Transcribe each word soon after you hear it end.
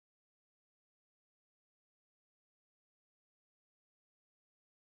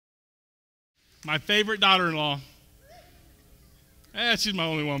My favorite daughter-in-law. She's my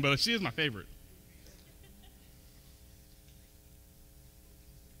only one, but she is my favorite.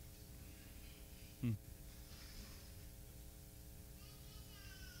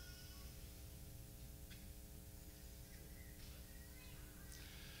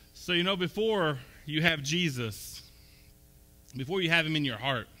 So, before you have Jesus, before you have him in your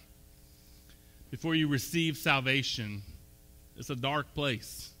heart, before you receive salvation, it's a dark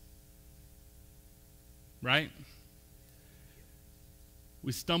place. Right?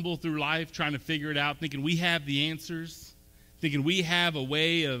 We stumble through life trying to figure it out, thinking we have the answers, thinking we have a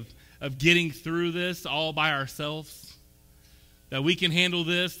way of getting through this all by ourselves, that we can handle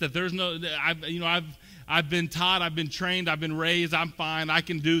this, that there's no, I've been taught, I've been trained, I've been raised, I'm fine, I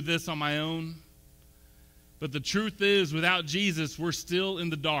can do this on my own. But the truth is, without Jesus, we're still in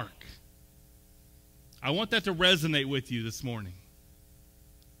the dark. I want that to resonate with you this morning.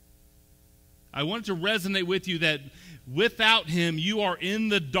 I want it to resonate with you that without him, you are in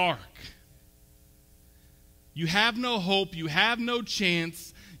the dark. You have no hope. You have no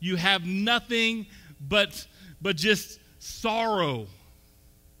chance. You have nothing but just sorrow.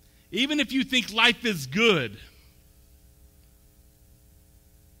 Even if you think life is good,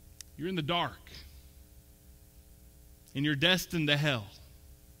 you're in the dark. And you're destined to hell.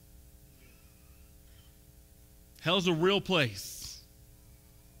 Hell's a real place.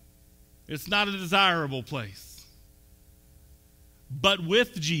 It's not a desirable place. But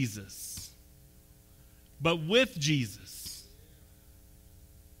with Jesus,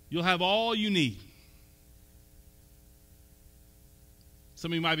 you'll have all you need.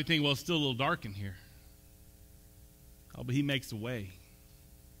 Some of you might be thinking, well, it's still a little dark in here. Oh, but he makes a way.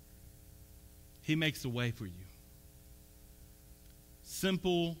 He makes a way for you.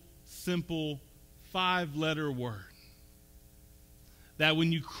 Simple 5-letter word. That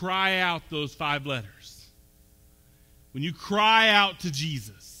when you cry out those 5 letters, when you cry out to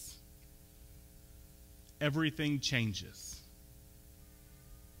Jesus, everything changes.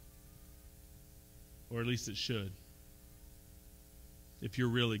 Or at least it should, if you're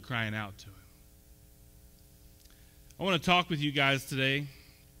really crying out to him. I want to talk with you guys today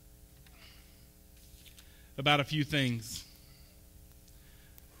about a few things.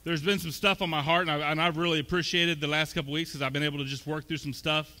 There's been some stuff on my heart, and I've really appreciated the last couple weeks because I've been able to just work through some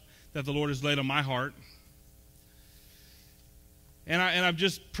stuff that the Lord has laid on my heart. And I've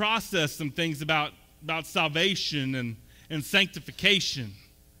just processed some things about salvation and sanctification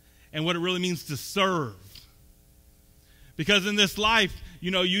and what it really means to serve. Because in this life,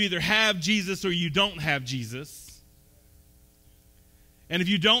 you either have Jesus or you don't have Jesus. And if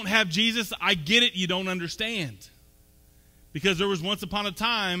you don't have Jesus, I get it, you don't understand. Because there was once upon a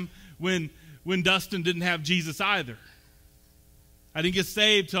time when Dustin didn't have Jesus either. I didn't get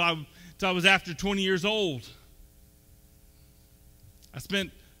saved till I was after 20 years old. I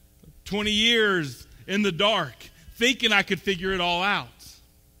spent 20 years in the dark thinking I could figure it all out.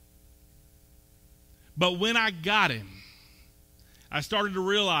 But when I got him, I started to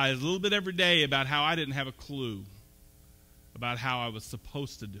realize a little bit every day about how I didn't have a clue about how I was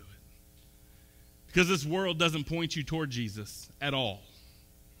supposed to do it. Because this world doesn't point you toward Jesus at all.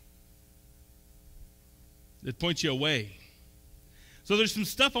 It points you away. So there's some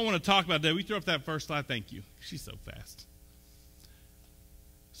stuff I want to talk about today. We throw up that first slide. Thank you. She's so fast.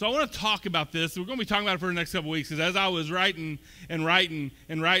 So I want to talk about this. We're going to be talking about it for the next couple weeks. Because as I was writing, and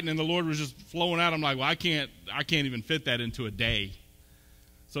the Lord was just flowing out, I'm like, well, I can't even fit that into a day.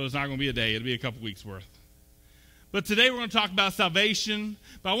 So it's not going to be a day. It'll be a couple weeks worth. But today we're going to talk about salvation.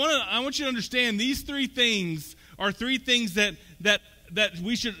 But I want you to understand these 3 things are 3 things that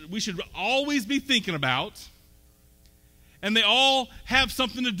we should always be thinking about. And they all have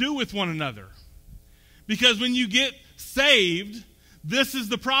something to do with one another. Because when you get saved, this is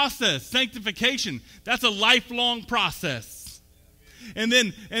the process. Sanctification. That's a lifelong process. And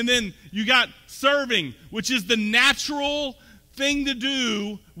then you got serving, which is the natural thing to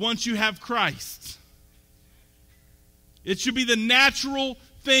do once you have Christ. It should be the natural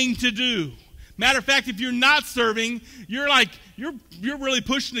thing to do. Matter of fact, if you're not serving, you're really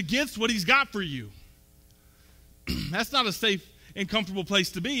pushing against what he's got for you. That's not a safe and comfortable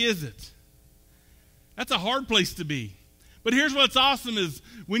place to be, is it? That's a hard place to be. But here's what's awesome is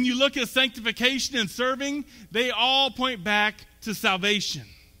when you look at sanctification and serving, they all point back to salvation.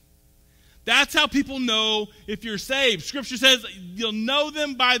 That's how people know if you're saved. Scripture says you'll know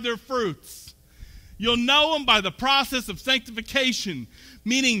them by their fruits. You'll know them by the process of sanctification,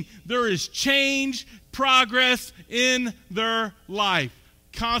 meaning there is change, progress in their life,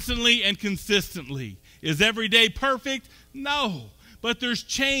 constantly and consistently. Is every day perfect? No. but there's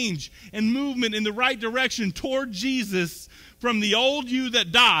change and movement in the right direction toward Jesus from the old you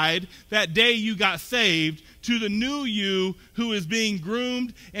that died that day you got saved to the new you who is being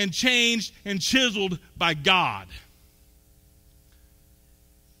groomed and changed and chiseled by God.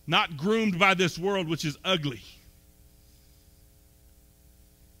 Not groomed by this world, which is ugly.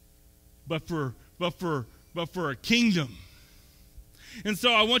 But for a kingdom. And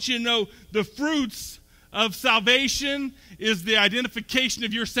so I want you to know the fruits of salvation is the identification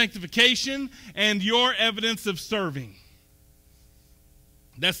of your sanctification and your evidence of serving.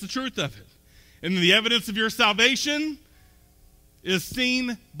 That's the truth of it. And the evidence of your salvation is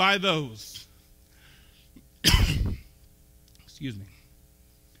seen by those. Excuse me.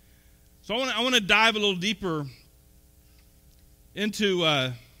 So I want to dive a little deeper into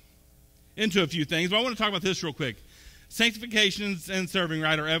a few things, but I want to talk about this real quick. Sanctification and serving,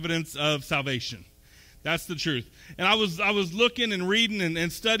 right, are evidence of salvation. That's the truth. And I was looking and reading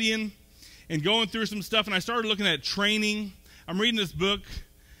and studying and going through some stuff, and I started looking at training. I'm reading this book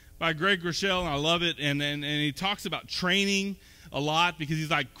by Greg Rochelle, and I love it. And he talks about training a lot because he's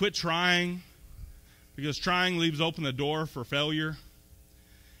like, quit trying, because trying leaves open the door for failure.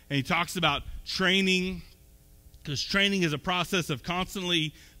 And he talks about training because training is a process of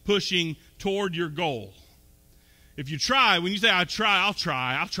constantly pushing toward your goal. If you try, when you say, I'll try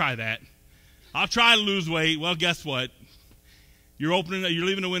that. I'll try to lose weight. Well, guess what? You're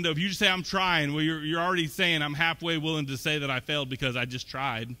leaving a window. If you just say, I'm trying, well, you're already saying, I'm halfway willing to say that I failed because I just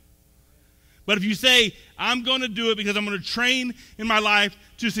tried. But if you say, I'm going to do it because I'm going to train in my life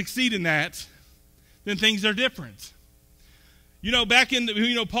to succeed in that, then things are different. You know,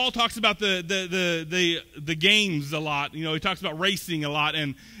 Paul talks about the games a lot. You know, he talks about racing a lot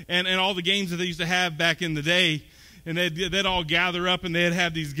and all the games that they used to have back in the day. And they'd all gather up and they'd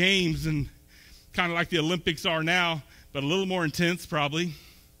have these games, and kind of like the Olympics are now, but a little more intense probably.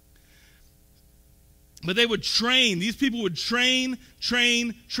 But they would train. These people would train.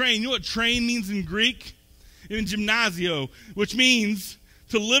 You know what train means in Greek? In gymnasio, which means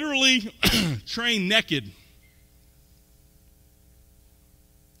to literally train naked.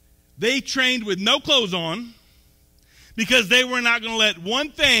 They trained with no clothes on because they were not going to let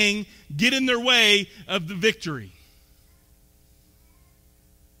one thing get in their way of the victory.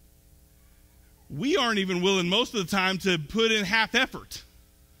 We aren't even willing most of the time to put in half effort.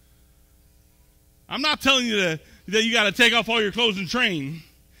 I'm not telling you that you got to take off all your clothes and train,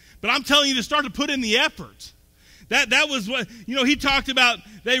 but I'm telling you to start to put in the effort. That was what, you know, he talked about.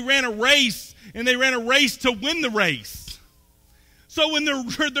 They ran a race, and they ran a race to win the race. So when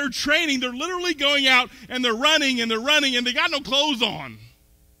they're training, they're literally going out and they're running and they got no clothes on.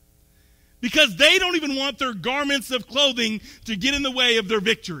 Because they don't even want their garments of clothing to get in the way of their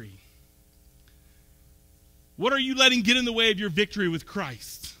victory. What are you letting get in the way of your victory with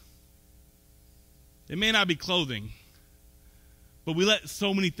Christ? It may not be clothing, but we let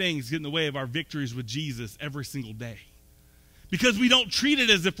so many things get in the way of our victories with Jesus every single day. Because we don't treat it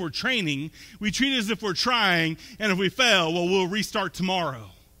as if we're training. We treat it as if we're trying, and if we fail, well, we'll restart tomorrow.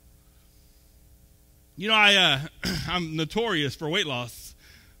 You know, I'm notorious for weight loss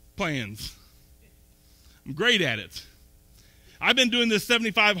plans. I'm great at it. I've been doing this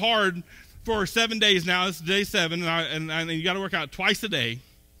 75 hard for 7 days now. This is day 7, and you got to work out twice a day.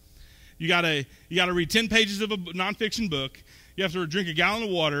 You got to read 10 pages of a nonfiction book. You have to drink a gallon of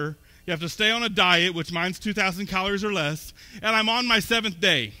water. You have to stay on a diet, which mine's 2,000 calories or less. And I'm on my 7th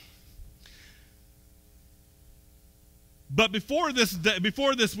day. But before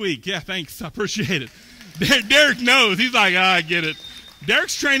this week, yeah, thanks, I appreciate it. Derek knows. He's like, I get it.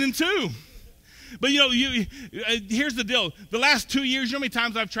 Derek's training too. But you know, here's the deal. The last 2 years, you know how many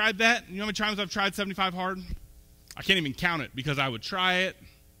times I've tried that? You know how many times I've tried 75 hard? I can't even count it because I would try it.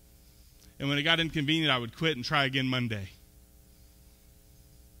 And when it got inconvenient, I would quit and try again Monday.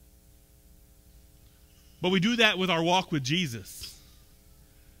 But we do that with our walk with Jesus.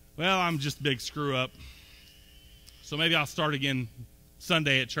 Well, I'm just a big screw up. So maybe I'll start again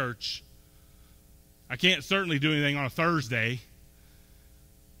Sunday at church. I can't certainly do anything on a Thursday.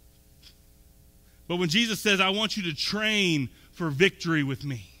 But when Jesus says, I want you to train for victory with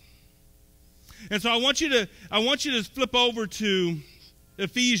me. And so I want you to flip over to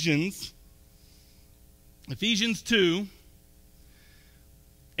Ephesians 2,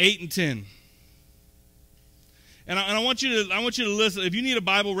 8 and 10. And I want you to listen. If you need a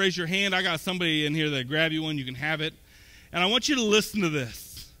Bible, raise your hand. I got somebody in here that grab you one. You can have it. And I want you to listen to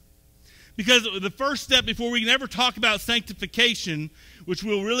this. Because the first step before we can ever talk about sanctification, which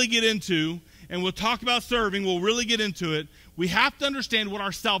we'll really get into, and we'll talk about serving, we'll really get into it, we have to understand what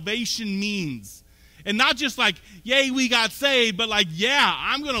our salvation means. And not just like, yay, we got saved, but like, yeah,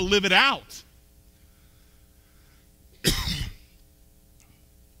 I'm going to live it out.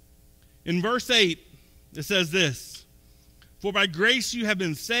 In verse 8, it says this, for by grace you have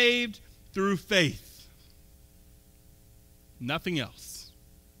been saved through faith. Nothing else.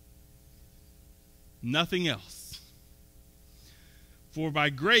 Nothing else. For by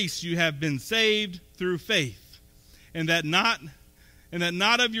grace you have been saved through faith, and that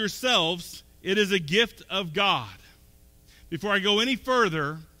not of yourselves, it is a gift of God. Before I go any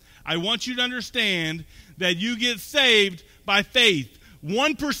further, I want you to understand that you get saved by faith.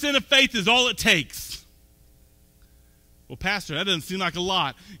 1% of faith is all it takes. Well, Pastor, that doesn't seem like a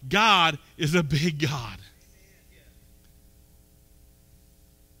lot. God is a big God.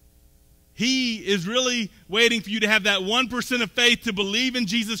 He is really waiting for you to have that 1% of faith to believe in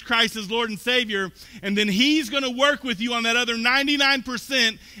Jesus Christ as Lord and Savior, and then He's going to work with you on that other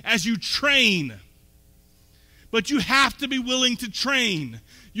 99% as you train. But you have to be willing to train.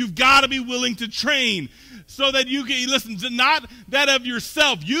 You've got to be willing to train so that you can, listen, not that of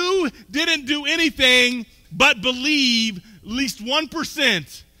yourself. You didn't do anything but believe at least 1%,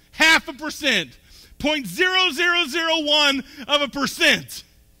 0.5%, 0.0001 of a percent.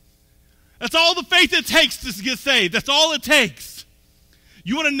 That's all the faith it takes to get saved. That's all it takes.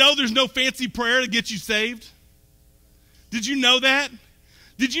 You want to know there's no fancy prayer to get you saved? Did you know that?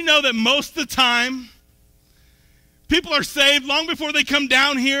 Did you know that most of the time, people are saved long before they come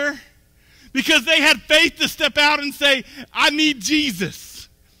down here because they had faith to step out and say, I need Jesus.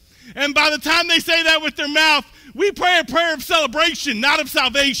 And by the time they say that with their mouth, we pray a prayer of celebration, not of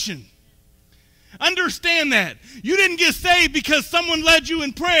salvation. Understand that. You didn't get saved because someone led you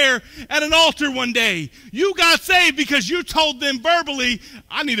in prayer at an altar one day. You got saved because you told them verbally,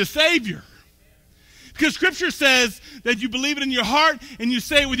 I need a Savior. Because Scripture says that you believe it in your heart and you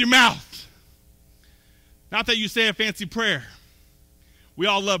say it with your mouth. Not that you say a fancy prayer. We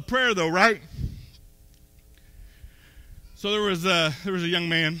all love prayer though, right? So there was a young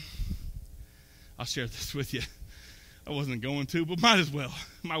man. I'll share this with you. I wasn't going to, but might as well.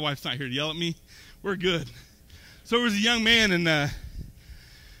 My wife's not here to yell at me. We're good. So there was a young man, and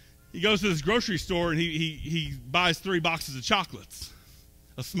he goes to this grocery store, and he buys 3 boxes of chocolates.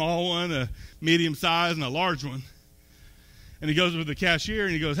 A small one, a medium size, and a large one. And he goes with the cashier,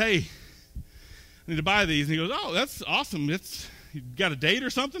 and he goes, hey, I need to buy these. And he goes, oh, that's awesome. You got a date or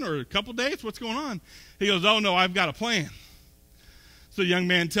something, or a couple dates? What's going on? He goes, oh, no, I've got a plan. So the young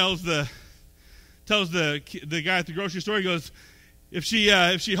man tells the guy at the grocery store, he goes, if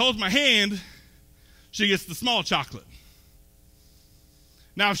she holds my hand, she gets the small chocolate.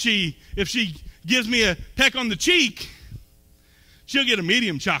 Now, if she gives me a peck on the cheek, she'll get a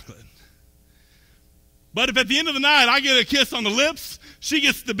medium chocolate. But if at the end of the night I get a kiss on the lips, she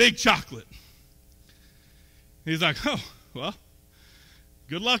gets the big chocolate. He's like, oh, well,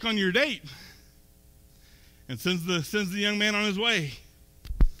 good luck on your date. And sends the young man on his way.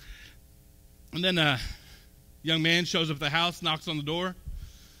 And then a young man shows up at the house, knocks on the door.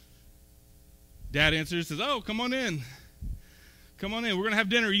 Dad answers, says, oh, come on in. Come on in. We're going to have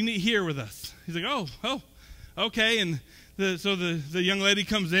dinner. You can eat here with us. He's like, oh, okay. And so the young lady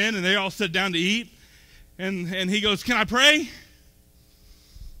comes in, and they all sit down to eat. And he goes, can I pray?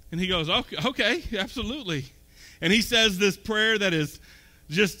 And he goes, okay, absolutely. And he says this prayer that is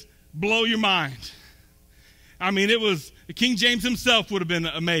just blow your mind. I mean, it was, King James himself would have been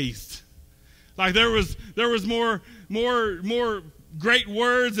amazed. Like there was more great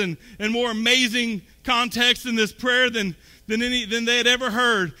words and more amazing context in this prayer than they had ever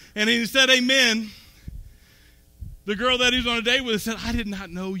heard. And he said, amen. The girl that he was on a date with said, I did not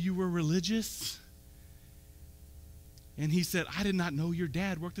know you were religious. And he said, I did not know your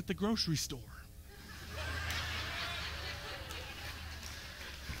dad worked at the grocery store.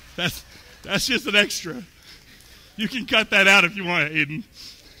 That's just an extra. You can cut that out if you want, Aiden.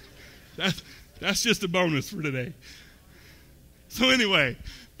 That's just a bonus for today. So anyway,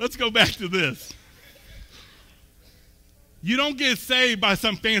 let's go back to this. You don't get saved by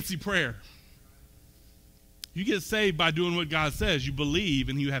some fancy prayer. You get saved by doing what God says. You believe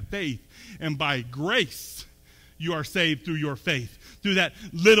and you have faith. And by grace, you are saved through your faith. Through that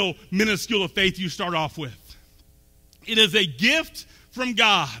little minuscule of faith you start off with. It is a gift from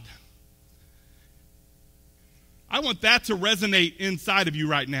God. I want that to resonate inside of you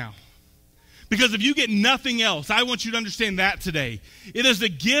right now. Because if you get nothing else, I want you to understand that today. It is a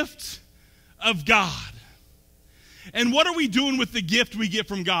gift of God. And what are we doing with the gift we get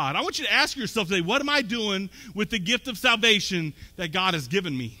from God? I want you to ask yourself today, what am I doing with the gift of salvation that God has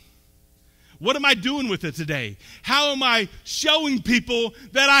given me? What am I doing with it today? How am I showing people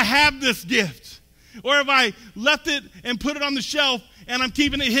that I have this gift? Or have I left it and put it on the shelf and I'm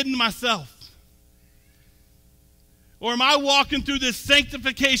keeping it hidden to myself? Or am I walking through this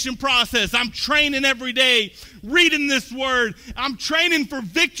sanctification process? I'm training every day, reading this word. I'm training for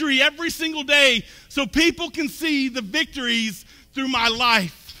victory every single day so people can see the victories through my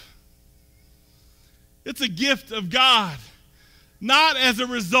life. It's a gift of God, not as a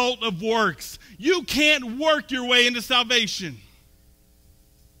result of works. You can't work your way into salvation.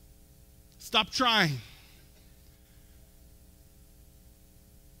 Stop trying.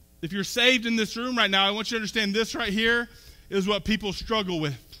 If you're saved in this room right now, I want you to understand this right here is what people struggle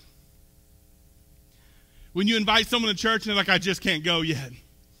with. When you invite someone to church and they're like, I just can't go yet.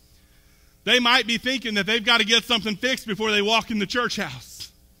 They might be thinking that they've got to get something fixed before they walk in the church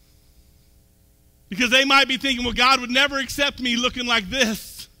house. Because they might be thinking, well, God would never accept me looking like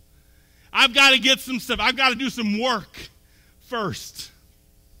this. I've got to get some stuff. I've got to do some work first.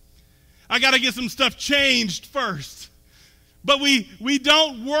 I got to get some stuff changed first. But we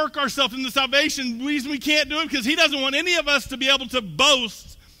don't work ourselves into salvation. The reason we can't do it because he doesn't want any of us to be able to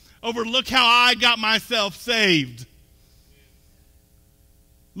boast over, look how I got myself saved.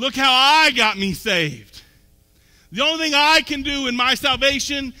 Look how I got me saved. The only thing I can do in my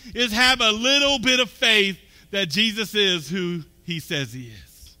salvation is have a little bit of faith that Jesus is who he says he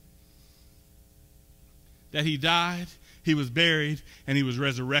is. That he died, he was buried, and he was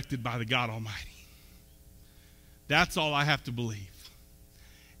resurrected by the God Almighty. That's all I have to believe.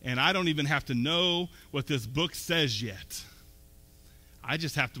 And I don't even have to know what this book says yet. I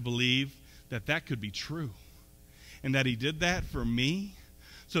just have to believe that that could be true. And that he did that for me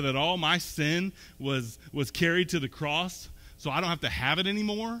so that all my sin was carried to the cross so I don't have to have it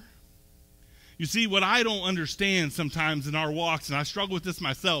anymore. You see, what I don't understand sometimes in our walks, and I struggle with this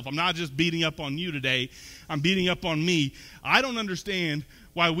myself, I'm not just beating up on you today, I'm beating up on me. I don't understand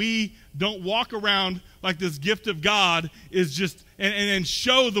why we don't walk around like this gift of God is just, and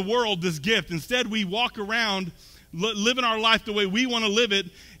show the world this gift. Instead, we walk around living our life the way we want to live it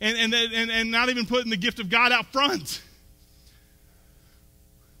and not even putting the gift of God out front.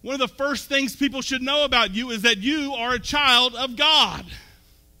 One of the first things people should know about you is that you are a child of God.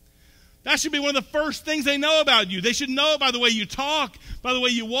 That should be one of the first things they know about you. They should know by the way you talk, by the way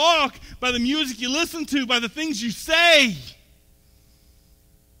you walk, by the music you listen to, by the things you say.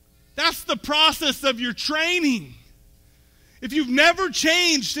 That's the process of your training. If you've never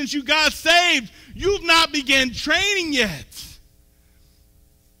changed since you got saved, you've not begun training yet.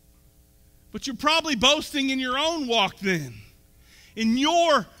 But you're probably boasting in your own walk then. In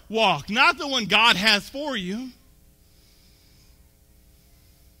your walk, not the one God has for you.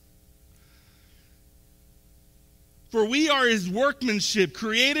 For we are his workmanship,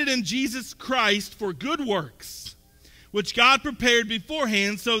 created in Jesus Christ for good works, which God prepared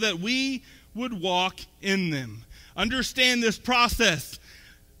beforehand so that we would walk in them. Understand this process.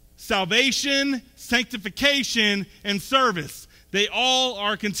 Salvation, sanctification, and service. They all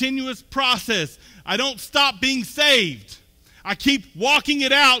are a continuous process. I don't stop being saved. I keep walking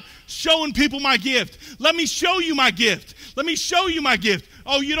it out, showing people my gift. Let me show you my gift. Let me show you my gift.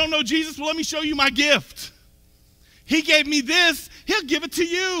 Oh, you don't know Jesus? Well, let me show you my gift. He gave me this. He'll give it to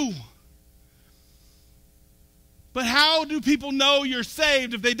you. But how do people know you're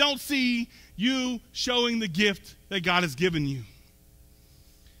saved if they don't see you showing the gift that God has given you?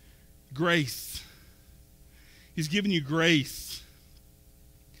 Grace. He's given you grace.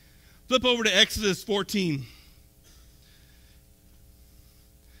 Flip over to Exodus 14.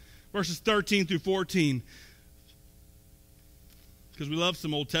 Verses 13 through 14. Because we love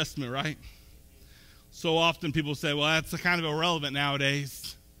some Old Testament, right? So often people say, well, that's kind of irrelevant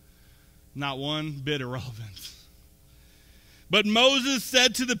nowadays. Not one bit irrelevant. But Moses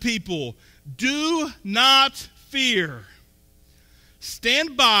said to the people, do not fear.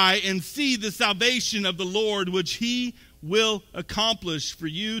 Stand by and see the salvation of the Lord, which he will accomplish for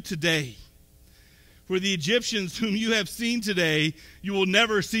you today. For the Egyptians whom you have seen today, you will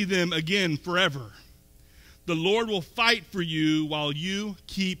never see them again forever. The Lord will fight for you while you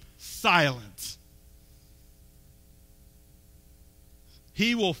keep silent.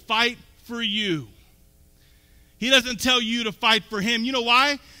 He will fight for you. He doesn't tell you to fight for him. You know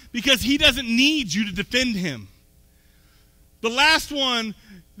why? Because he doesn't need you to defend him. The last one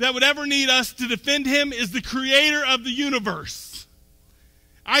that would ever need us to defend him is the creator of the universe.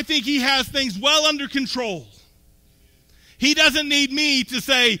 I think he has things well under control. He doesn't need me to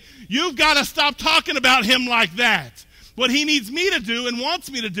say, you've got to stop talking about him like that. What he needs me to do and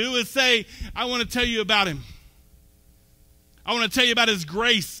wants me to do is say, I want to tell you about him. I want to tell you about his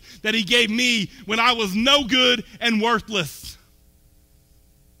grace that he gave me when I was no good and worthless.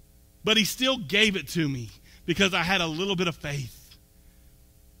 but he still gave it to me because I had a little bit of faith.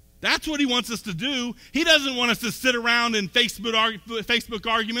 That's what he wants us to do. He doesn't want us to sit around in Facebook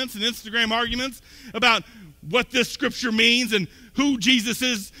arguments and Instagram arguments about what this scripture means and who Jesus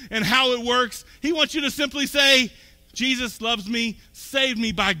is and how it works. He wants you to simply say, Jesus loves me, saved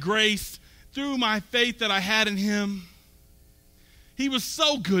me by grace through my faith that I had in him. He was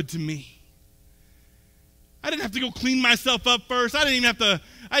so good to me. I didn't have to go clean myself up first. I didn't have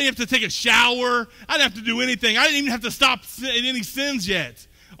to take a shower. I didn't have to do anything. I didn't even have to stop any sins yet.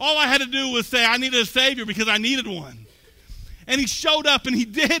 All I had to do was say I needed a Savior because I needed one. And he showed up and he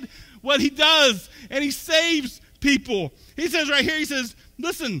did what he does. And he saves people. He says right here, he says,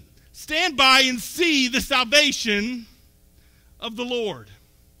 listen, stand by and see the salvation of the Lord.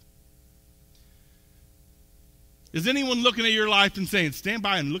 Is anyone looking at your life and saying, stand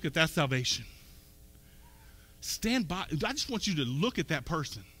by and look at that salvation? Stand by. I just want you to look at that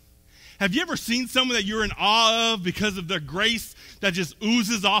person. Have you ever seen someone that you're in awe of because of their grace that just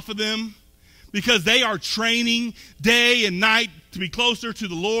oozes off of them? Because they are training day and night to be closer to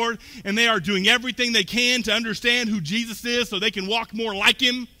the Lord, and they are doing everything they can to understand who Jesus is so they can walk more like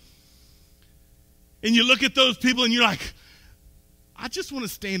him. And you look at those people and you're like, I just want to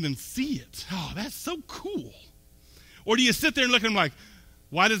stand and see it. Oh, that's so cool. Or do you sit there and look at them like,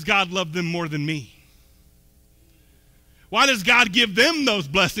 why does God love them more than me? Why does God give them those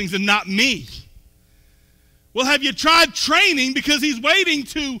blessings and not me? Well, have you tried training? Because he's waiting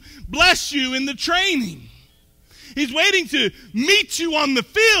to bless you in the training. He's waiting to meet you on the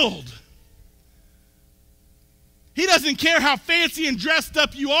field. He doesn't care how fancy and dressed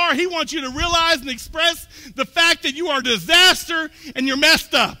up you are. He wants you to realize and express the fact that you are a disaster and you're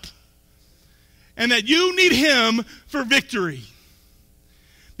messed up. And that you need him for victory.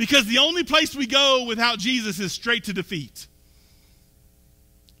 Because the only place we go without Jesus is straight to defeat.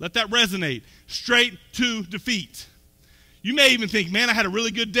 Let that resonate. Straight to defeat. You may even think, man, I had a really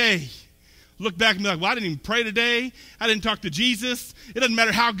good day. Look back and be like, well, I didn't even pray today. I didn't talk to Jesus. It doesn't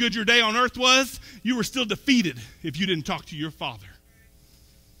matter how good your day on earth was. You were still defeated if you didn't talk to your Father.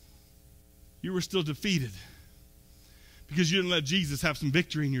 You were still defeated because you didn't let Jesus have some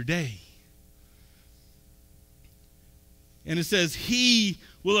victory in your day. And it says, he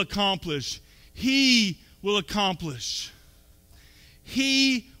will accomplish. He will accomplish.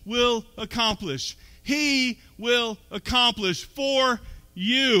 He will accomplish. He will accomplish for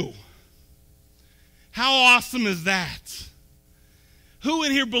you. How awesome is that? Who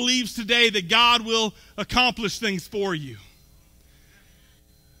in here believes today that God will accomplish things for you?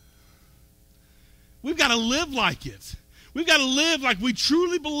 We've got to live like it. We've got to live like we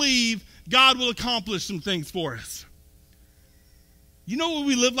truly believe God will accomplish some things for us. You know what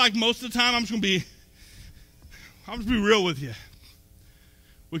we live like most of the time? I'm just going to be real with you.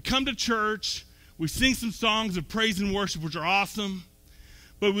 We come to church, we sing some songs of praise and worship, which are awesome,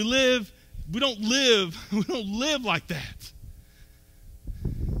 but we don't live like that.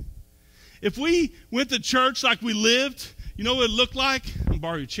 If we went to church like we lived, you know what it looked like? I'm going to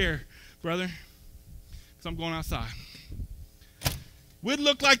borrow your chair, brother, because I'm going outside. We'd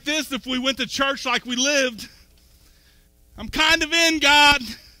look like this if we went to church like we lived. I'm kind of in, God,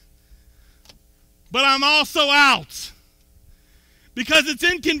 but I'm also out. Because it's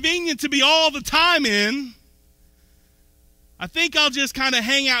inconvenient to be all the time in. I think I'll just kind of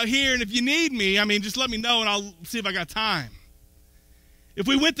hang out here, and if you need me, just let me know and I'll see if I got time. If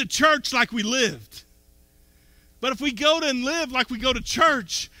we went to church like we lived. But if we go to and live like we go to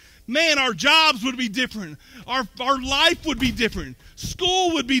church, man, our jobs would be different. Our life would be different.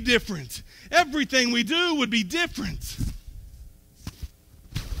 School would be different. Everything we do would be different.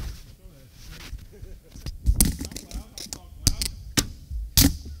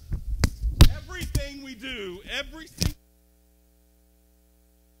 Everything we do, every single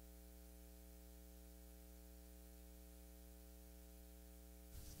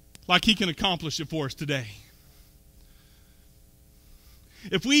like he can accomplish it for us today.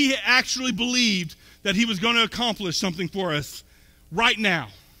 If we actually believed that he was going to accomplish something for us right now,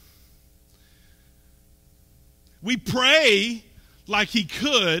 we pray like he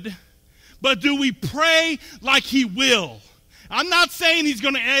could, but do we pray like he will? I'm not saying he's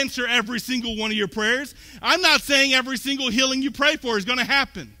going to answer every single one of your prayers. I'm not saying every single healing you pray for is going to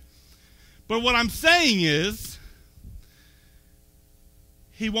happen. But what I'm saying is,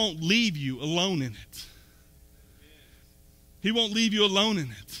 he won't leave you alone in it. He won't leave you alone in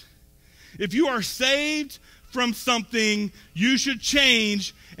it. If you are saved from something, you should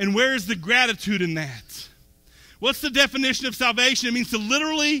change. And where is the gratitude in that? What's the definition of salvation? It means to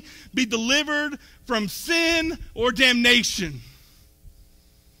literally be delivered from sin or damnation.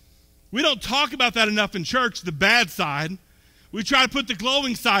 We don't talk about that enough in church, the bad side. We try to put the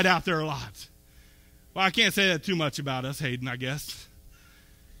glowing side out there a lot. Well, I can't say that too much about us, Hayden, I guess.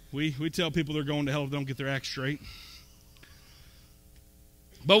 We tell people they're going to hell if they don't get their act straight.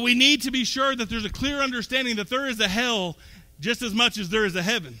 But we need to be sure that there's a clear understanding that there is a hell just as much as there is a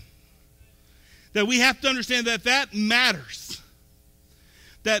heaven. That we have to understand that that matters.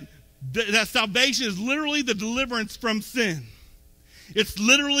 That salvation is literally the deliverance from sin. It's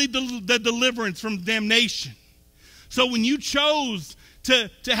literally the deliverance from damnation. So when you chose to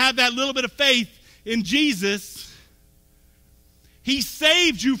have that little bit of faith in Jesus, he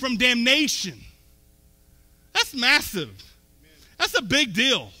saved you from damnation. That's massive. That's a big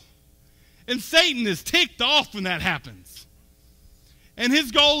deal. And Satan is ticked off when that happens. And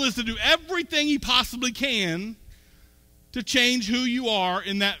his goal is to do everything he possibly can to change who you are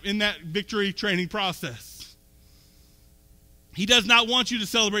in that victory training process. He does not want you to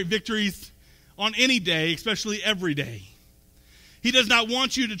celebrate victories on any day, especially every day. He does not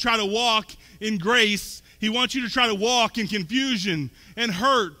want you to try to walk in grace. He wants you to try to walk in confusion and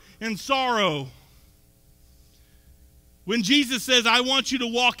hurt and sorrow. When Jesus says, I want you to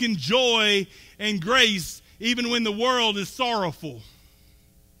walk in joy and grace, even when the world is sorrowful.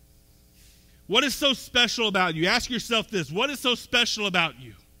 What is so special about you? Ask yourself this. What is so special about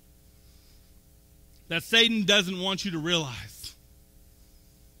you that Satan doesn't want you to realize?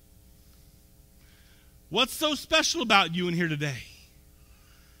 What's so special about you in here today?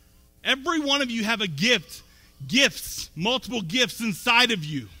 Every one of you have a gift, gifts, multiple gifts inside of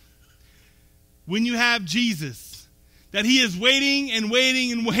you. When you have Jesus, that he is waiting and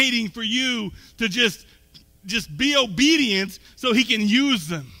waiting and waiting for you to just be obedient so he can use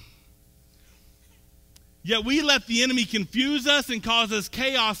them. Yet we let the enemy confuse us and cause us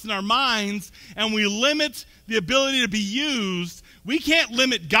chaos in our minds, and we limit the ability to be used. We can't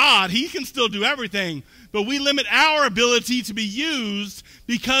limit God. He can still do everything. But we limit our ability to be used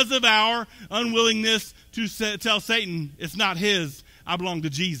because of our unwillingness to tell Satan, it's not his, I belong to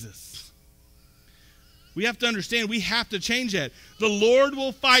Jesus. We have to understand, we have to change that. The Lord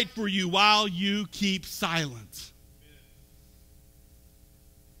will fight for you while you keep silent.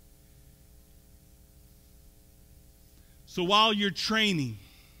 So while you're training,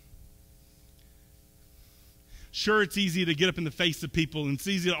 sure, it's easy to get up in the face of people and it's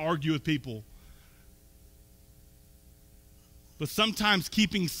easy to argue with people. But sometimes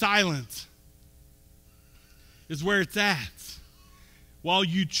keeping silent is where it's at. While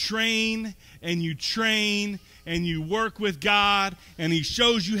you train and you train and you work with God and he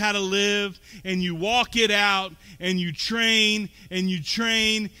shows you how to live and you walk it out and you train and you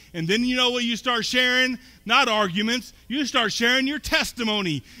train, and then you know what you start sharing? Not arguments. You start sharing your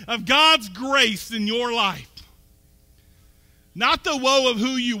testimony of God's grace in your life. Not the woe of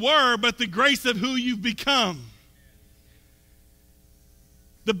who you were, but the grace of who you've become.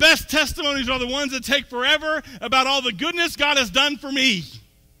 The best testimonies are the ones that take forever about all the goodness God has done for me. Amen.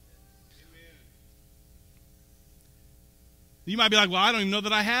 You might be like, well, I don't even know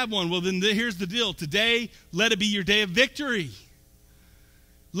that I have one. Well, then here's the deal. Today, let it be your day of victory.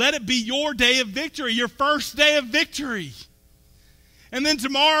 Let it be your day of victory, your first day of victory. And then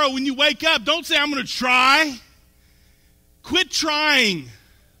tomorrow when you wake up, don't say, I'm going to try. Quit trying.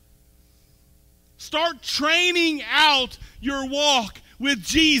 Start training out your walk with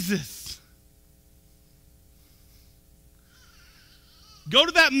Jesus. Go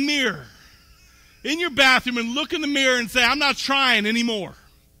to that mirror in your bathroom and look in the mirror and say, I'm not trying anymore.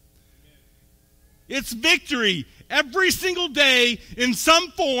 It's victory. Every single day, in some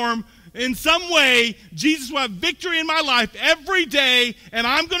form, in some way, Jesus will have victory in my life every day, and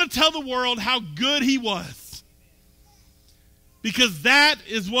I'm going to tell the world how good he was. Because that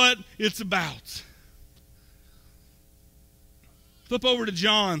is what it's about. Flip over to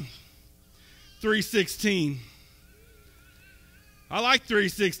John 3:16. I like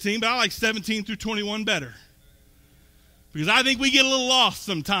 3:16, but I like 17 through 21 better. Because I think we get a little lost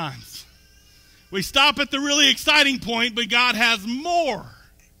sometimes. We stop at the really exciting point, but God has more.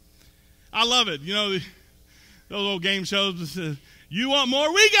 I love it. You know, those old game shows, you want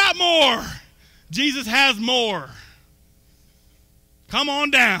more? We got more. Jesus has more. Come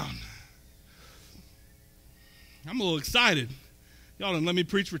on down. I'm a little excited. Y'all done let me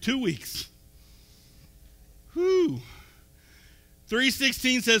preach for 2 weeks. Whew.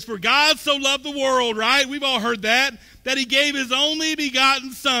 3:16 says, for God so loved the world, right? We've all heard that he gave his only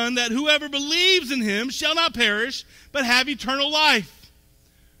begotten Son, that whoever believes in him shall not perish, but have eternal life.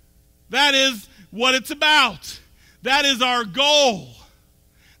 That is what it's about. That is our goal.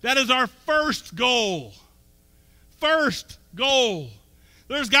 That is our first goal. First goal.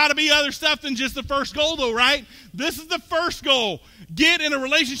 There's got to be other stuff than just the first goal, though, right? This is the first goal. Get in a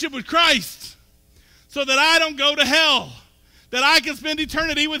relationship with Christ so that I don't go to hell, that I can spend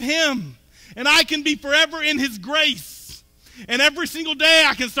eternity with him, and I can be forever in his grace. And every single day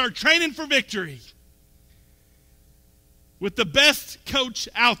I can start training for victory with the best coach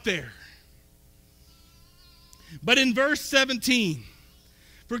out there. But in verse 17,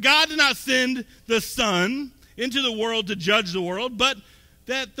 for God did not send the Son into the world to judge the world, but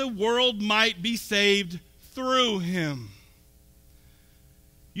that the world might be saved through him.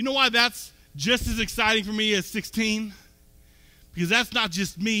 You know why that's just as exciting for me as 16? Because that's not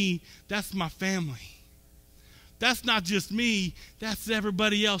just me, that's my family. That's not just me, that's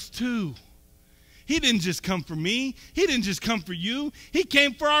everybody else too. He didn't just come for me. He didn't just come for you. He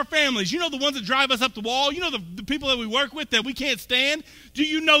came for our families. You know the ones that drive us up the wall? You know the people that we work with that we can't stand? Do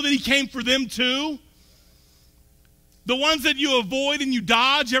you know that he came for them too? The ones that you avoid and you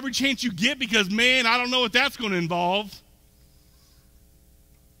dodge every chance you get because, man, I don't know what that's going to involve.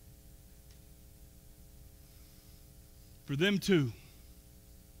 For them too.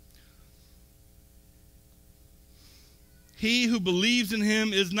 He who believes in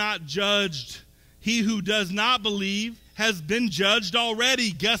him is not judged. He who does not believe has been judged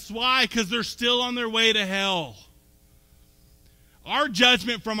already. Guess why? Because they're still on their way to hell. Our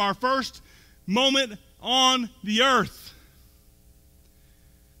judgment from our first moment on the earth,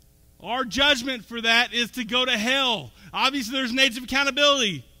 our judgment for that is to go to hell. Obviously, there's an age of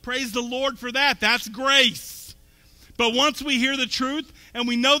accountability. Praise the Lord for that. That's grace. But once we hear the truth and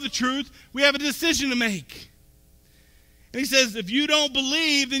we know the truth, we have a decision to make. And he says, if you don't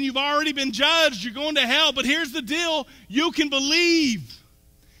believe, then you've already been judged. You're going to hell. But here's the deal. You can believe.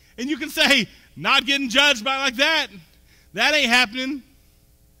 And you can say, not getting judged by like that. That ain't happening.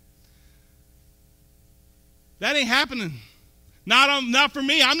 That ain't happening. Not for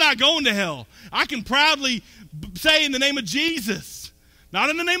me. I'm not going to hell. I can proudly say in the name of Jesus. Not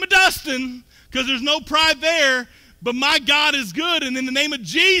in the name of Dustin, because there's no pride there. But my God is good. And in the name of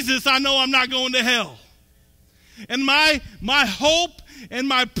Jesus, I know I'm not going to hell. And my hope and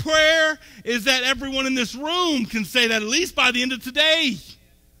my prayer is that everyone in this room can say that at least by the end of today.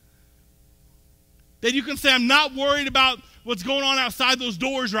 That you can say, I'm not worried about what's going on outside those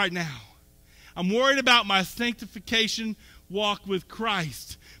doors right now. I'm worried about my sanctification walk with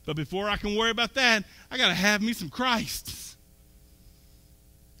Christ. But before I can worry about that, I got to have me some Christ.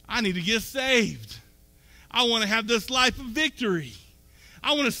 I need to get saved. I want to have this life of victory.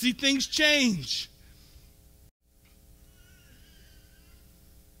 I want to see things change.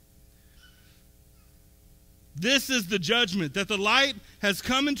 This is the judgment, that the light has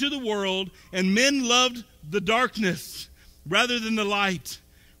come into the world, and men loved the darkness rather than the light,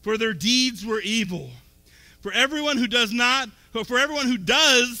 for their deeds were evil. For everyone who does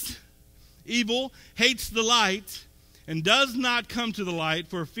evil hates the light and does not come to the light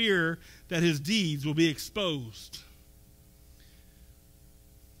for fear that his deeds will be exposed.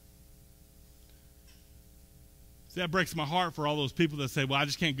 See, that breaks my heart for all those people that say, well, I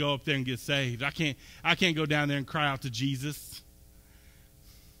just can't go up there and get saved. I can't go down there and cry out to Jesus.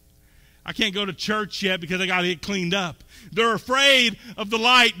 I can't go to church yet because I got to get cleaned up. They're afraid of the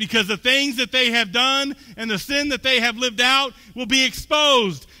light because the things that they have done and the sin that they have lived out will be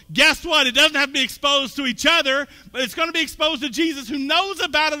exposed. Guess what? It doesn't have to be exposed to each other, but it's going to be exposed to Jesus who knows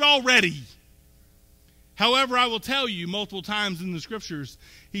about it already. However, I will tell you multiple times in the scriptures,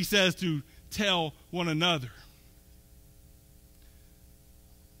 he says to tell one another.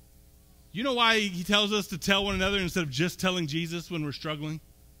 You know why he tells us to tell one another instead of just telling Jesus when we're struggling?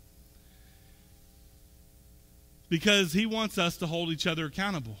 Because he wants us to hold each other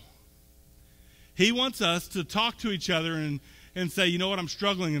accountable. He wants us to talk to each other and say, you know what, I'm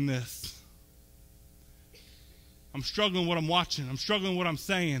struggling in this. I'm struggling what I'm watching. I'm struggling what I'm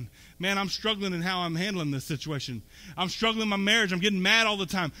saying. Man, I'm struggling in how I'm handling this situation. I'm struggling in my marriage. I'm getting mad all the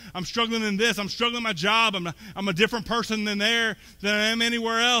time. I'm struggling in this. I'm struggling in my job. I'm a different person than I am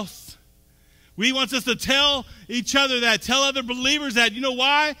anywhere else. He wants us to tell each other that, tell other believers that. You know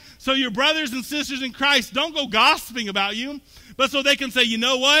why? So your brothers and sisters in Christ don't go gossiping about you, but so they can say, you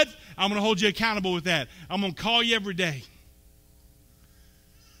know what? I'm going to hold you accountable with that. I'm going to call you every day.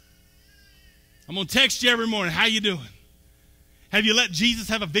 I'm going to text you every morning. How you doing? Have you let Jesus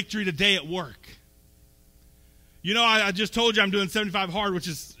have a victory today at work? You know, I just told you I'm doing 75 hard, which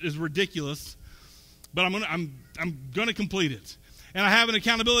is ridiculous, but I'm going to complete it. And I have an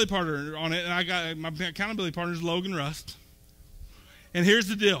accountability partner on it, and I got my accountability partner is Logan Rust. And here's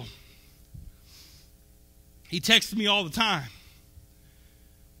the deal. He texts me all the time.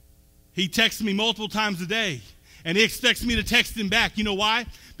 He texts me multiple times a day. And he expects me to text him back. You know why?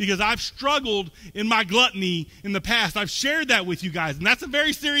 Because I've struggled in my gluttony in the past. I've shared that with you guys. And that's a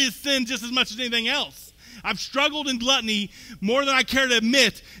very serious sin just as much as anything else. I've struggled in gluttony more than I care to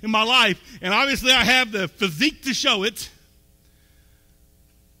admit in my life. And obviously I have the physique to show it.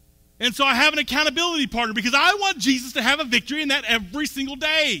 And so I have an accountability partner because I want Jesus to have a victory in that every single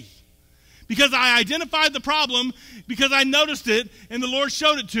day. Because I identified the problem, because I noticed it, and the Lord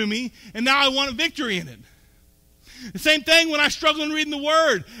showed it to me, and now I want a victory in it. The same thing when I struggle in reading the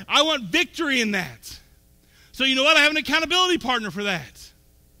Word. I want victory in that. So you know what? I have an accountability partner for that.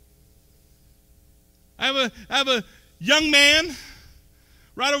 I have a young man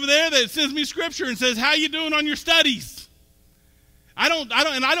right over there that sends me scripture and says, "How you doing on your studies?" I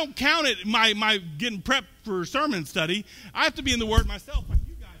don't count it my getting prepped for sermon study. I have to be in the Word myself, like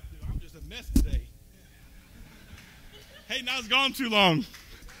you guys do. I'm just a mess today. Hey, now it's gone too long.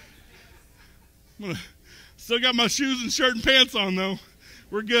 Still got my shoes and shirt and pants on, though.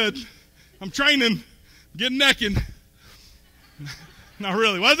 We're good. I'm training. Getting naked. Not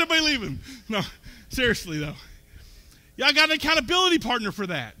really. Why is everybody leaving? No, seriously, though. Yeah, I got an accountability partner for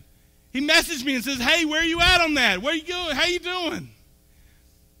that. He messaged me and says, "Hey, where are you at on that? Where are you going? How you doing?"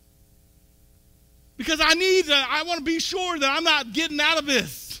 Because I want to be sure that I'm not getting out of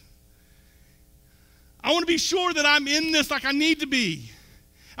this. I want to be sure that I'm in this like I need to be.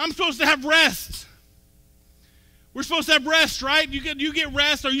 I'm supposed to have rest. We're supposed to have rest, right? You get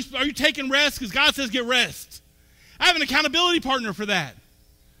rest. Are you taking rest? Because God says get rest. I have an accountability partner for that.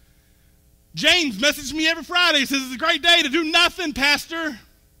 James messages me every Friday. He says, "It's a great day to do nothing, Pastor.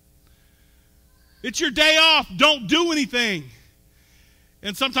 It's your day off. Don't do anything."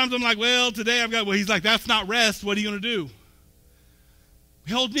 And sometimes I'm like, "Well, today I've got," well, he's like, "That's not rest. What are you going to do?"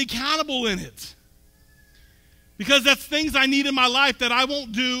 He holds me accountable in it. Because that's things I need in my life that I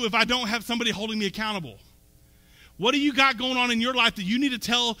won't do if I don't have somebody holding me accountable. What do you got going on in your life that you need to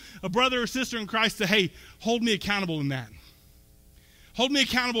tell a brother or sister in Christ to, "Hey, hold me accountable in that. Hold me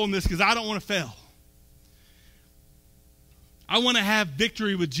accountable in this because I don't want to fail. I want to have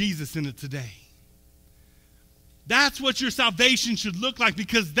victory with Jesus in it today." That's what your salvation should look like,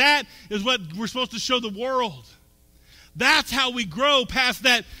 because that is what we're supposed to show the world. That's how we grow past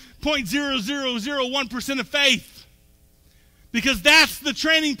that 0.0001% of faith. Because that's the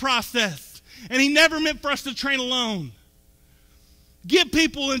training process. And he never meant for us to train alone. Get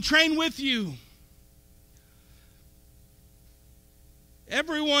people and train with you.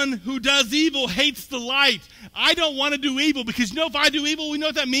 Everyone who does evil hates the light. I don't want to do evil because, if I do evil, we know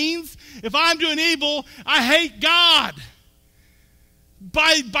what that means. If I'm doing evil, I hate God.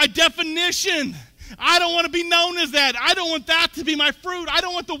 By definition, I don't want to be known as that. I don't want that to be my fruit. I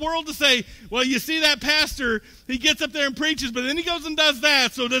don't want the world to say, "Well, you see that pastor, he gets up there and preaches, but then he goes and does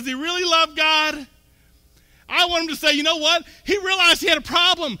that. So does he really love God?" I want him to say, "You know what? He realized he had a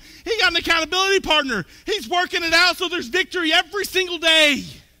problem. He got an accountability partner. He's working it out so there's victory every single day."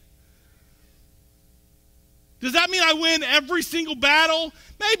 Does that mean I win every single battle?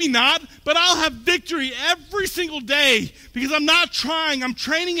 Maybe not, but I'll have victory every single day because I'm not trying. I'm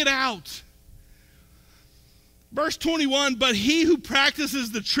training it out. Verse 21, "But he who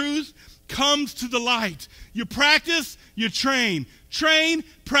practices the truth comes to the light." You practice, you train. Train,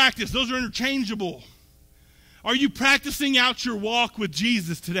 practice. Those are interchangeable. Are you practicing out your walk with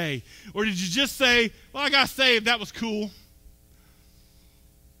Jesus today? Or did you just say, "Well, I got saved, that was cool.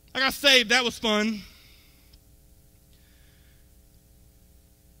 I got saved, that was fun."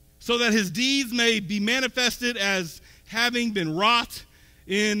 So that his deeds may be manifested as having been wrought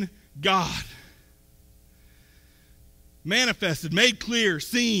in God. Manifested, made clear,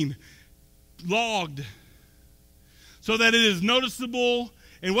 seen, logged. So that it is noticeable.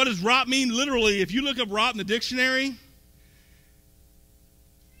 And what does wrought mean? Literally, if you look up wrought in the dictionary,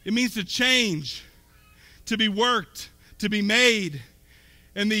 it means to change, to be worked, to be made.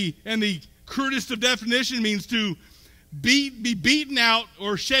 And the crudest of definition means to be beaten out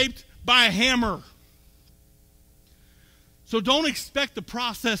or shaped by a hammer. So don't expect the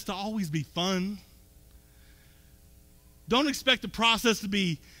process to always be fun. Don't expect the process to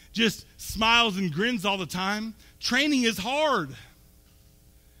be just smiles and grins all the time. Training is hard.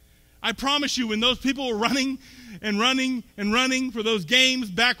 I promise you, when those people were running and running and running for those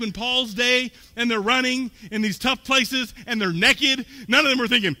games back when Paul's day, and they're running in these tough places and they're naked, none of them were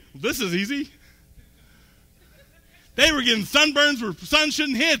thinking, "This is easy." They were getting sunburns where sun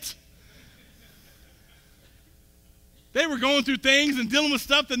shouldn't hit. They were going through things and dealing with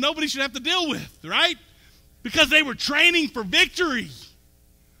stuff that nobody should have to deal with, right? Because they were training for victory.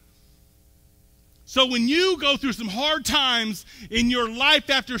 So when you go through some hard times in your life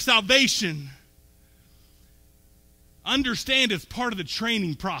after salvation, understand it's part of the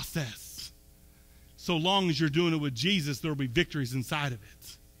training process. So long as you're doing it with Jesus, there will be victories inside of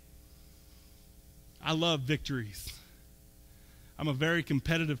it. I love victories. I'm a very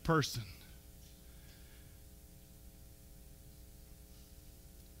competitive person.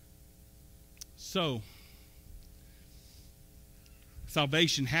 So,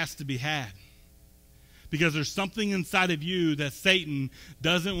 salvation has to be had. Because there's something inside of you that Satan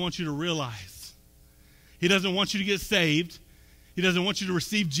doesn't want you to realize. He doesn't want you to get saved. He doesn't want you to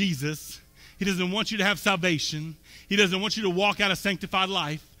receive Jesus. He doesn't want you to have salvation. He doesn't want you to walk out a sanctified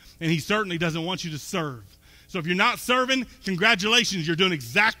life. And he certainly doesn't want you to serve. So if you're not serving, congratulations, you're doing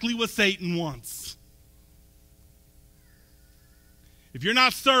exactly what Satan wants. If you're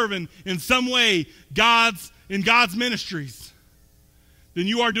not serving in some way in God's ministries, then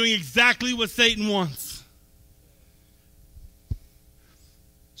you are doing exactly what Satan wants.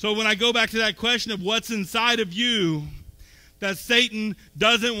 So when I go back to that question of what's inside of you that Satan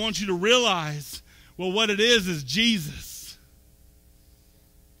doesn't want you to realize, well, what it is Jesus.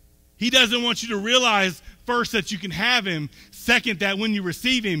 He doesn't want you to realize, first, that you can have him. Second, that when you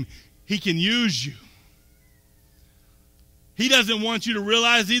receive him, he can use you. He doesn't want you to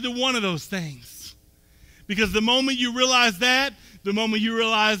realize either one of those things. Because the moment you realize that, the moment you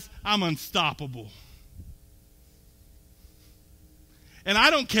realize I'm unstoppable. And I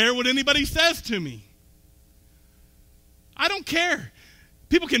don't care what anybody says to me. I don't care.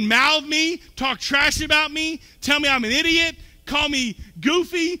 People can mouth me, talk trash about me, tell me I'm an idiot, call me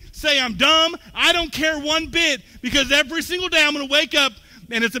goofy, say I'm dumb. I don't care one bit, because every single day I'm going to wake up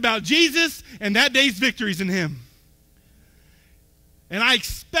and it's about Jesus, and that day's victory's in him. And I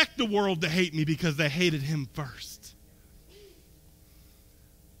expect the world to hate me because they hated him first.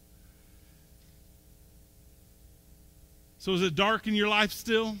 So is it dark in your life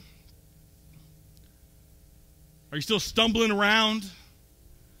still? Are you still stumbling around?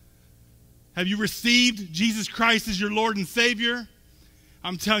 Have you received Jesus Christ as your Lord and Savior?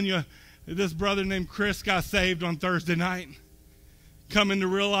 I'm telling you, this brother named Chris got saved on Thursday night. Come into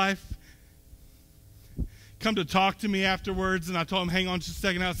real life. Come to talk to me afterwards, and I told him, hang on just a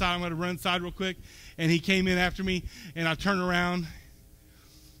second outside. I'm going to run inside real quick. And he came in after me, and I turned around.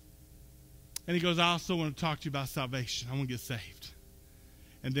 And he goes, I also want to talk to you about salvation. I want to get saved.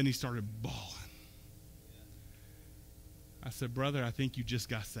 And then he started bawling. I said, brother, I think you just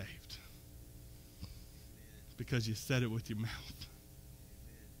got saved. Because you said it with your mouth.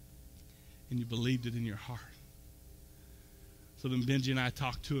 And you believed it in your heart. So then Benji and I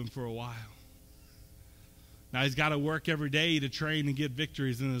talked to him for a while. Now he's got to work every day to train and get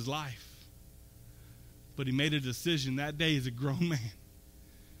victories in his life. But he made a decision that day as a grown man.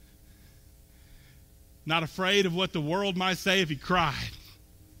 Not afraid of what the world might say if he cried.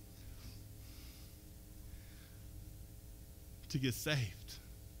 To get saved.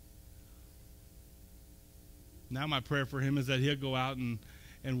 Now my prayer for him is that he'll go out and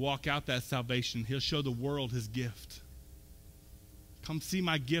walk out that salvation. He'll show the world his gift. Come see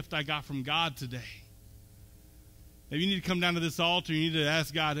my gift I got from God today. Maybe you need to come down to this altar. You need to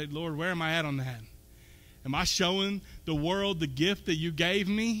ask God, hey, Lord, where am I at on that? Am I showing the world the gift that you gave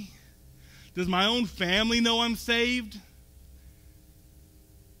me? Does my own family know I'm saved?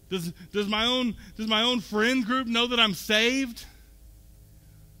 Does my own friend group know that I'm saved?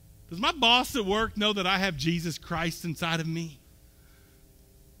 Does my boss at work know that I have Jesus Christ inside of me?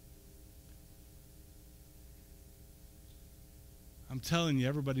 I'm telling you,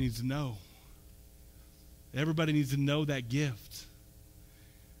 everybody needs to know. Everybody needs to know that gift.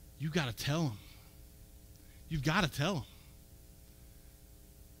 You've got to tell them. You've got to tell them.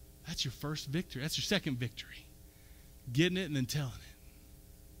 That's your first victory. That's your second victory. Getting it and then telling it.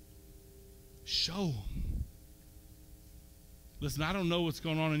 Show them. Listen, I don't know what's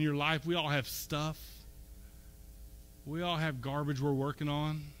going on in your life. We all have stuff. We all have garbage we're working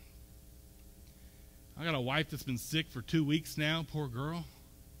on. I got a wife that's been sick for 2 weeks now. Poor girl.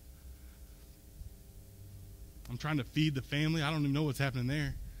 I'm trying to feed the family. I don't even know what's happening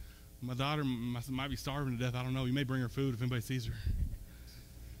there. My daughter might be starving to death. I don't know. You may bring her food if anybody sees her.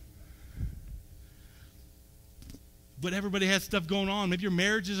 But everybody has stuff going on. Maybe your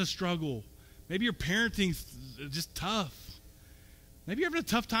marriage is a struggle. Maybe your parenting's just tough. Maybe you're having a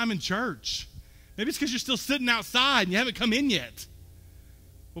tough time in church. Maybe it's because you're still sitting outside and you haven't come in yet.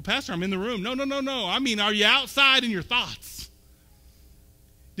 Well, Pastor, I'm in the room. No. I mean, are you outside in your thoughts?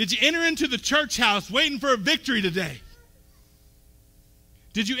 Did you enter into the church house waiting for a victory today?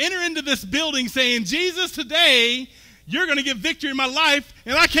 Did you enter into this building saying, Jesus, today you're going to get victory in my life,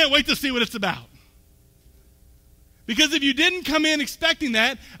 and I can't wait to see what it's about? Because if you didn't come in expecting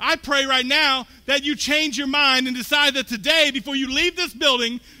that, I pray right now that you change your mind and decide that today, before you leave this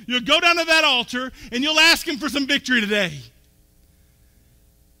building, you'll go down to that altar and you'll ask him for some victory today.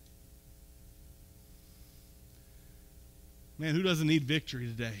 Man, who doesn't need victory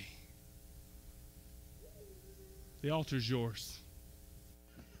today? The altar's yours.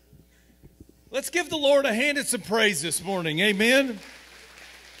 Let's give the Lord a hand and some praise this morning. Amen.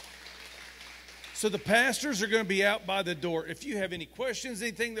 So the pastors are going to be out by the door. If you have any questions,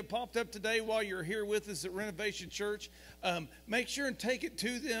 anything that popped up today while you're here with us at Renovation Church, make sure and take it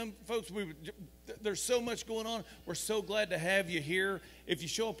to them. Folks, there's so much going on. We're so glad to have you here. If you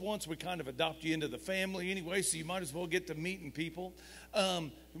show up once, we kind of adopt you into the family anyway, so you might as well get to meeting people.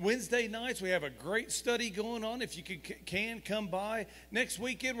 Wednesday nights, we have a great study going on. If you can come by. Next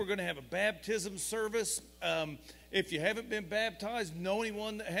weekend, we're going to have a baptism service. If you haven't been baptized, know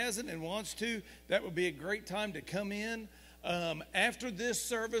anyone that hasn't and wants to, that would be a great time to come in. After this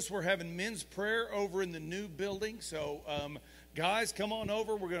service, we're having men's prayer over in the new building. So, guys, come on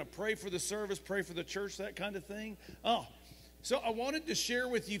over. We're going to pray for the service, pray for the church, that kind of thing. So I wanted to share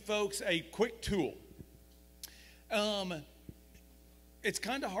with you folks a quick tool. It's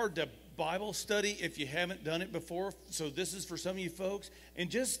kind of hard to Bible study if you haven't done it before. So this is for some of you folks. And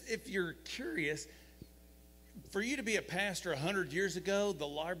just if you're curious, for you to be a pastor 100 years ago, the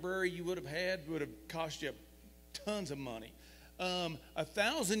library you would have had would have cost you tons of money.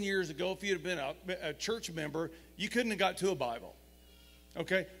 1,000 years ago, if you'd have been a church member, you couldn't have got to a Bible.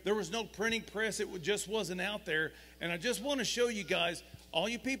 Okay? There was no printing press. It just wasn't out there. And I just want to show you guys, all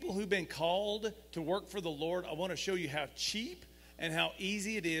you people who've been called to work for the Lord, I want to show you how cheap and how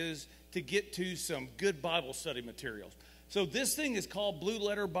easy it is to get to some good Bible study materials. So this thing is called Blue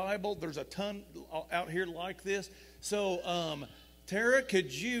Letter Bible. There's a ton out here like this. So Tara,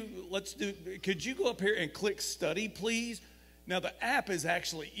 could you go up here and click study, please? Now the app is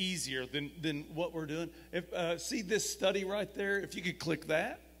actually easier than what we're doing. See this study right there? If you could click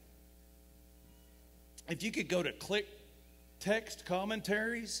that. If you could go to click text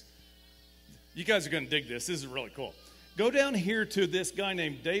commentaries. You guys are going to dig this. This is really cool. Go down here to this guy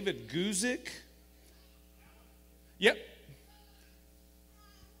named David Guzik. Yep.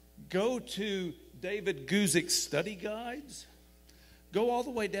 Go to David Guzik's study guides. Go all the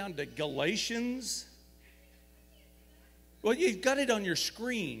way down to Galatians. Well, you've got it on your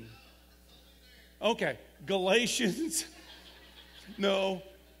screen. Okay, Galatians. No,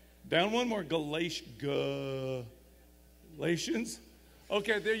 down one more. Galatians.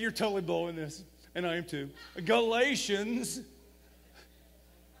 Okay, there you're totally blowing this, and I am too. Galatians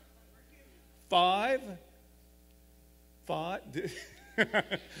 5.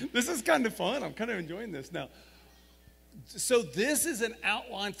 This is kind of fun. I'm kind of enjoying this now. So this is an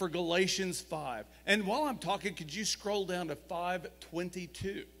outline for Galatians 5. And while I'm talking, could you scroll down to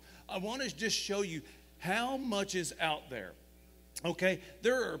 5:22? I want to just show you how much is out there. Okay?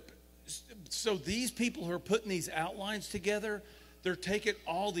 So these people who are putting these outlines together, they're taking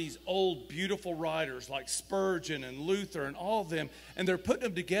all these old, beautiful writers like Spurgeon and Luther and all of them, and they're putting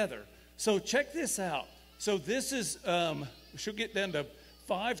them together. So check this out. So this is, she'll get down to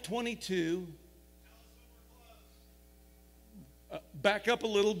 5:22. Back up a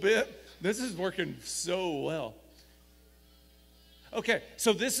little bit. This is working so well. Okay,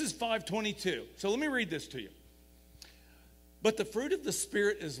 so this is 5:22. So let me read this to you. But the fruit of the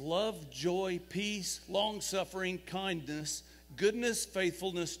Spirit is love, joy, peace, long-suffering, kindness, goodness,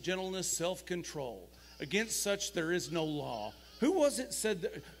 faithfulness, gentleness, self-control. Against such there is no law. Who was it said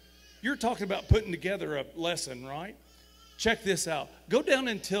that? You're talking about putting together a lesson, right? Check this out. Go down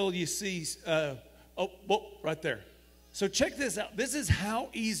until you see, right there. So check this out. This is how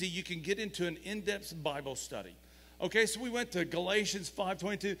easy you can get into an in-depth Bible study. Okay, so we went to Galatians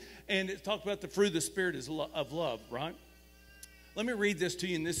 5:22, and it talked about the fruit of the Spirit is of love, right? Let me read this to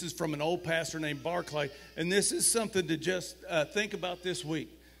you, and this is from an old pastor named Barclay, and this is something to just think about this week.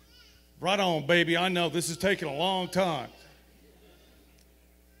 Right on, baby. I know this is taking a long time.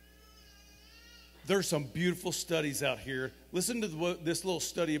 There's some beautiful studies out here. Listen to this little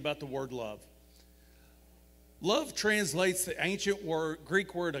study about the word love. Love translates the ancient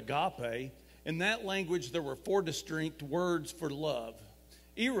Greek word agape. In that language, there were 4 distinct words for love.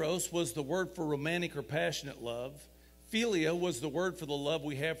 Eros was the word for romantic or passionate love. Philia was the word for the love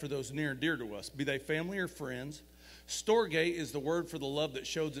we have for those near and dear to us, be they family or friends. Storge is the word for the love that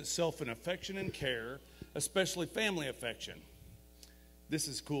shows itself in affection and care, especially family affection. This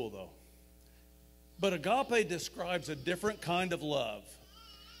is cool, though. But agape describes a different kind of love.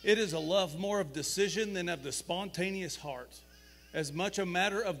 It is a love more of decision than of the spontaneous heart. as much a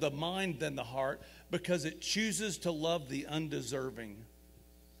matter of the mind than the heart, because it chooses to love the undeserving.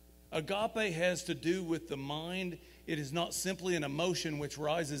 Agape has to do with the mind. It is not simply an emotion which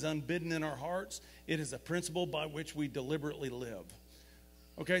rises unbidden in our hearts. It is a principle by which we deliberately live.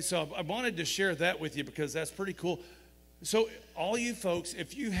 Okay, so I wanted to share that with you because that's pretty cool. So all you folks,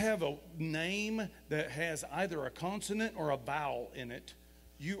 if you have a name that has either a consonant or a vowel in it,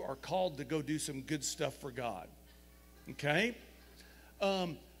 you are called to go do some good stuff for God. Okay?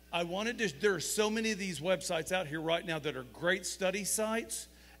 There are so many of these websites out here right now that are great study sites,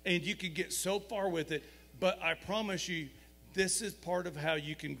 and you could get so far with it, but I promise you, this is part of how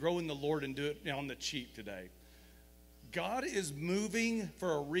you can grow in the Lord and do it on the cheap today. God is moving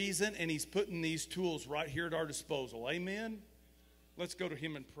for a reason, and he's putting these tools right here at our disposal. Amen? Let's go to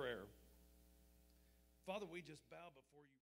him in prayer. Father, we just bow before